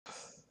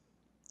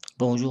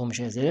Bonjour mes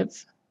chers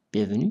élèves,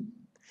 bienvenue.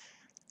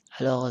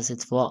 Alors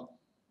cette fois,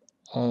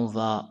 on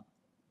va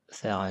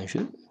faire un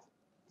jeu,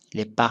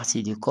 les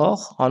parties du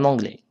corps en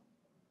anglais.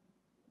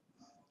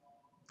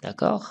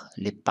 D'accord?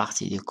 Les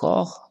parties du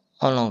corps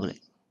en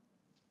anglais.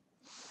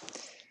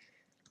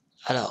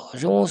 Alors,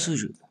 jouons ce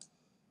jeu.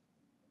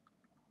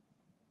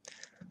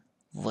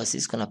 Voici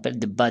ce qu'on appelle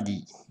the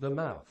body. The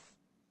mouth.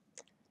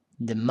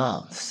 The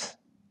mouth.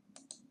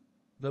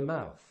 The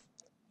mouth.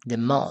 The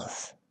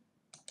mouth.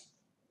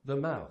 The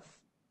mouth.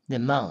 The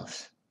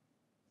mouth.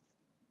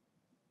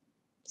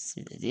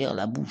 C'est-à-dire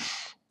la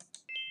bouche.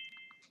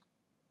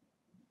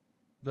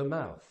 The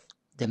mouth.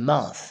 The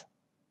mouth.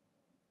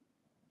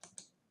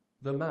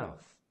 The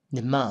mouth.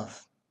 The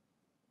mouth.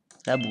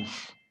 La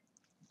bouche.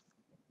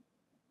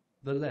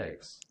 The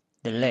legs.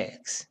 The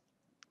legs.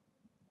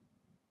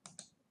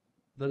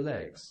 The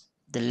legs.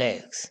 The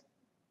legs.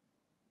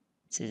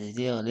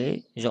 C'est-à-dire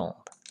les jambes.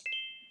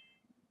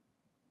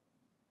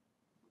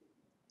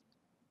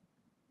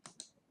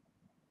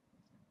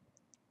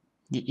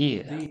 The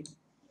ear.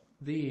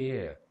 The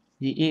ear.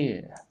 The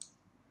ear.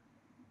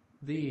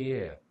 The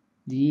ear.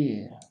 The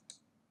ear.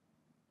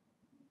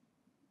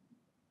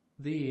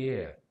 The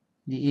ear.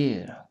 The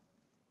ear.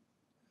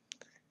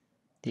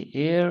 The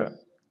ear,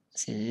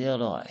 c'est-à-dire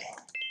l'oreille.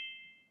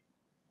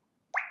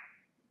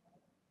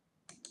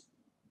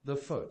 The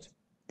foot.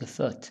 The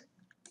foot.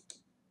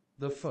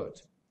 The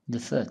foot. The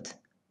foot,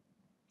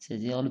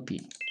 c'est-à-dire le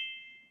pied.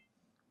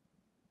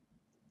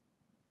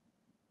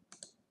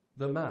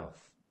 The mouth.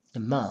 The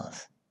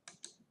mouth.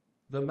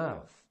 The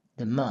mouth.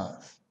 The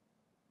mouth,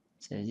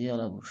 c'est-à-dire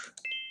la bouche.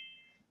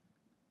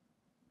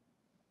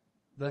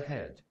 The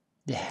head.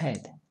 The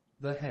head.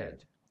 The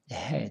head. The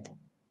head.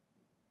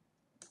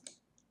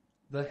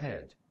 The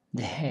head.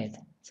 The head,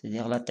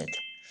 c'est-à-dire la tête.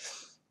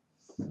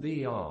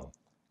 The arm.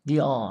 The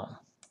arm.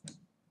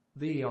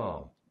 The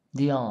arm.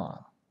 The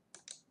arm.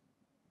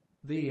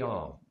 The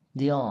arm.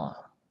 The arm,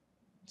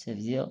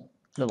 c'est-à-dire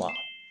le bras.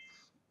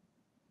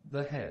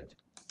 The head.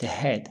 The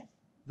head.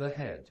 The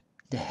head.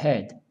 The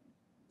head.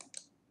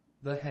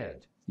 The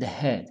head. The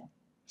head,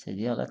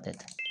 c'est-à-dire la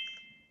tête.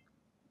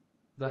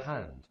 The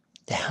hand.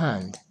 The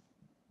hand.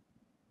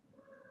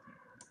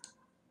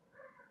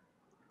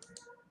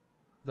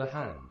 The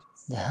hand.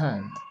 The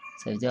hand,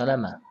 ça veut dire la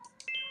main.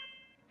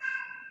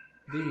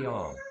 The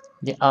arm.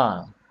 The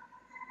arm.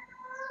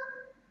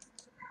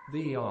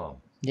 The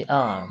arm. The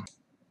arm.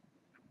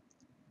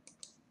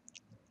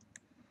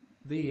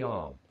 The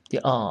arm. The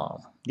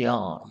arm. The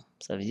arm,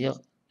 ça veut dire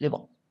les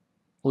bras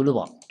ou le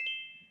bras.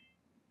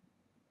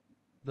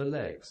 The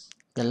legs.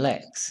 The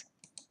legs.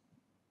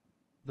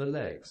 The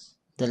legs.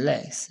 The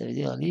legs, ça veut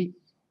dire les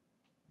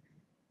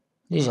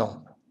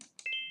jambes.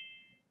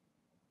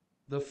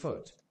 The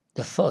foot.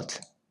 The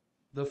foot.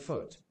 The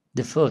foot.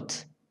 The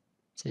foot,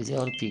 ça veut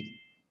dire le pied.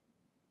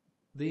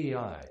 The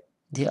eye.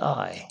 The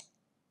eye.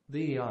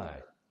 The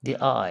eye. The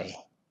eye,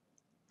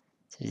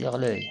 ça veut dire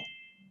l'œil.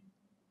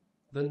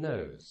 The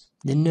nose.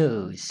 The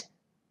nose.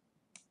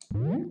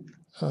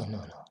 Oh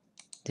non, non.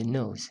 The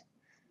nose,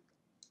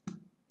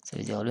 ça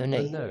veut dire le The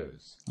nez.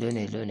 nose. Le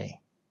nez, le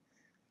nez.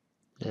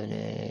 Le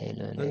nez,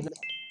 le nez.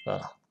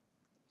 Voilà.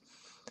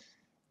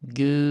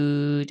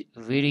 Good,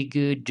 very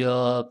good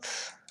job.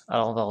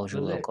 Alors on va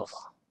rejouer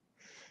encore.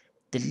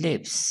 The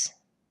lips.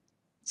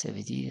 Ça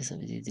veut dire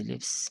the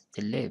lips.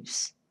 The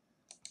lips.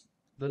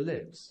 The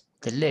lips.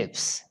 The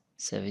lips.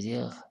 Ça veut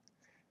dire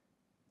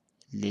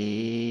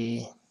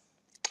les...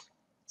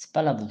 C'est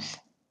pas la bouche.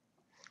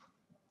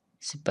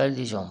 C'est pas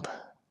les jambes.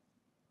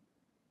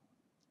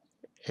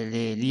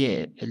 Les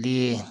lèvres.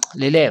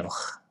 Les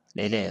lèvres.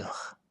 Les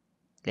lèvres.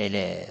 Les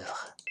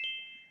lèvres.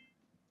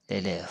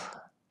 Les lèvres.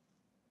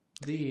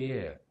 The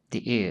ear.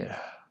 The ear.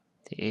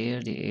 The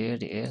ear, the ear,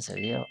 the ear, ça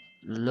veut dire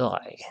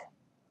l'oreille.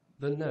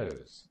 The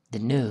nose. The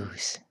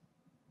nose.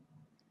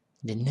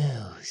 The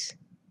nose,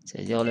 ça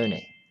veut dire le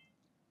nez.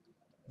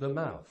 The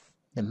mouth.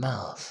 The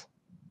mouth.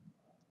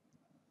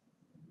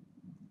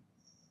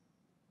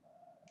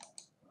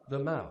 The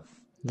mouth.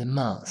 The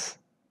mouth,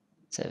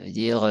 ça veut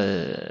dire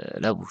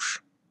la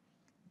bouche.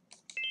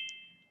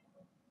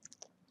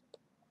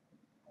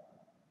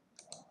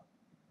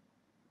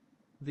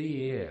 The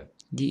ear.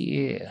 The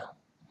ear.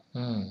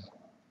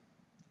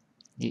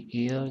 The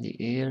ear, the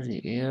ear,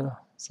 the ear,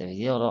 ça veut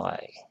dire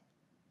l'oreille.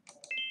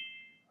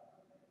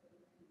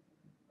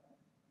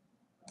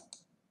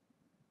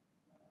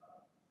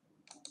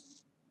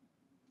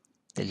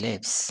 The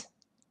lips,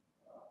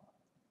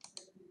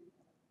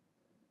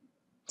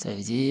 ça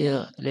veut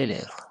dire les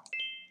lèvres.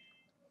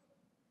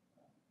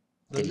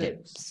 The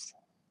lips.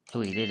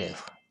 Oui, les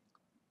lèvres.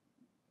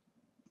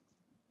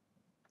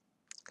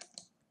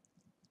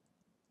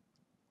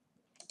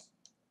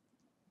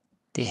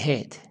 The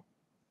head,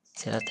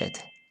 c'est la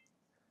tête.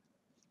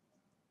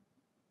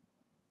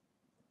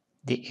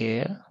 The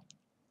ear,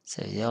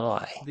 ça veut dire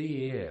l'oreille. The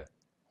ear.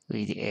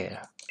 Oui, the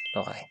ear,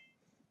 l'oreille.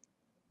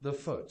 The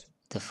foot.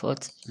 The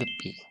foot, le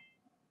pied.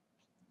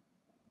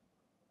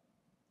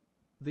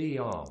 The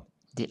arm.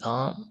 The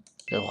arm,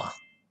 le bras.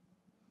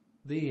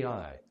 The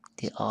eye.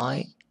 The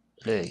eye,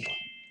 l'œil.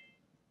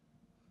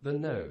 The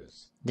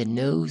nose.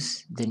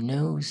 The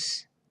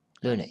nose,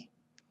 le nez.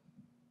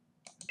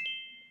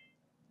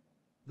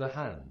 The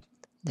hand.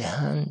 The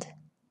hand,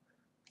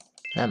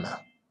 la main.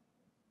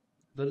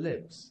 The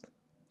lips.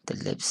 The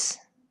lips,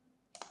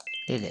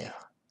 les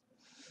lèvres.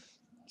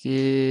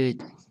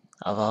 Good.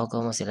 On va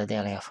recommencer la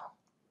dernière fois.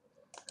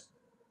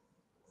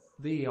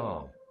 The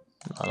arm.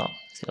 Voilà,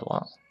 c'est le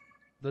bras.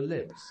 The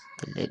lips.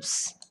 The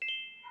lips,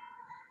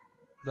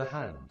 The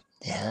hand.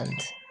 the hand,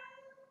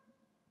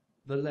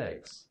 The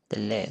legs. the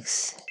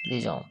legs,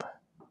 les jambes.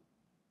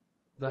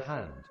 The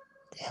hand.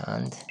 The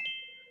hand,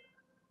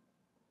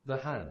 The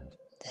hand.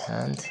 the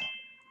hand,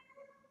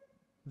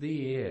 The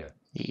ear.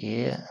 the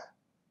ear.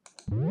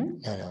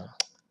 Non.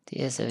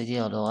 The ear, ça veut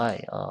dire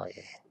l'oreille. Oh,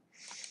 yeah.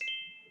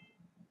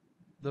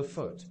 The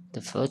foot.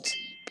 The foot,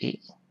 puis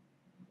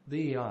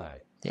The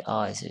eye. the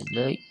eye, c'est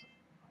l'œil.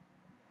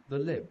 The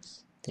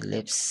lips. The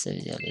lips, ça veut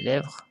dire les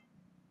lèvres.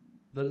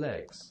 The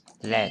legs.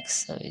 Legs,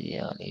 ça veut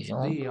dire les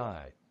jambes. The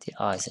eye. The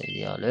eye, ça veut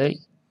dire l'œil.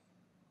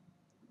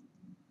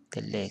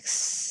 The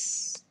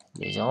legs,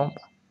 les jambes.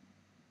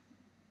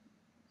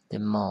 The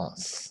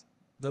mouth,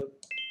 The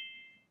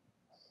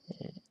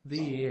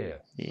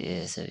ear. the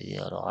ear, ça veut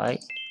dire l'oreille.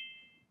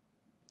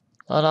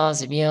 Voilà,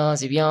 c'est bien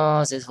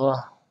cette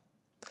fois.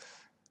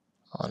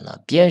 On a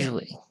bien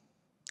joué.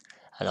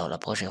 Alors la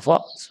prochaine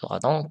fois sera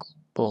donc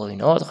pour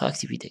une autre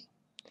activité.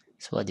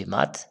 Soit des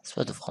maths,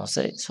 soit de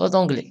français, soit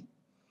d'anglais.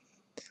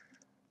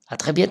 À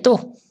très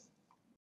bientôt.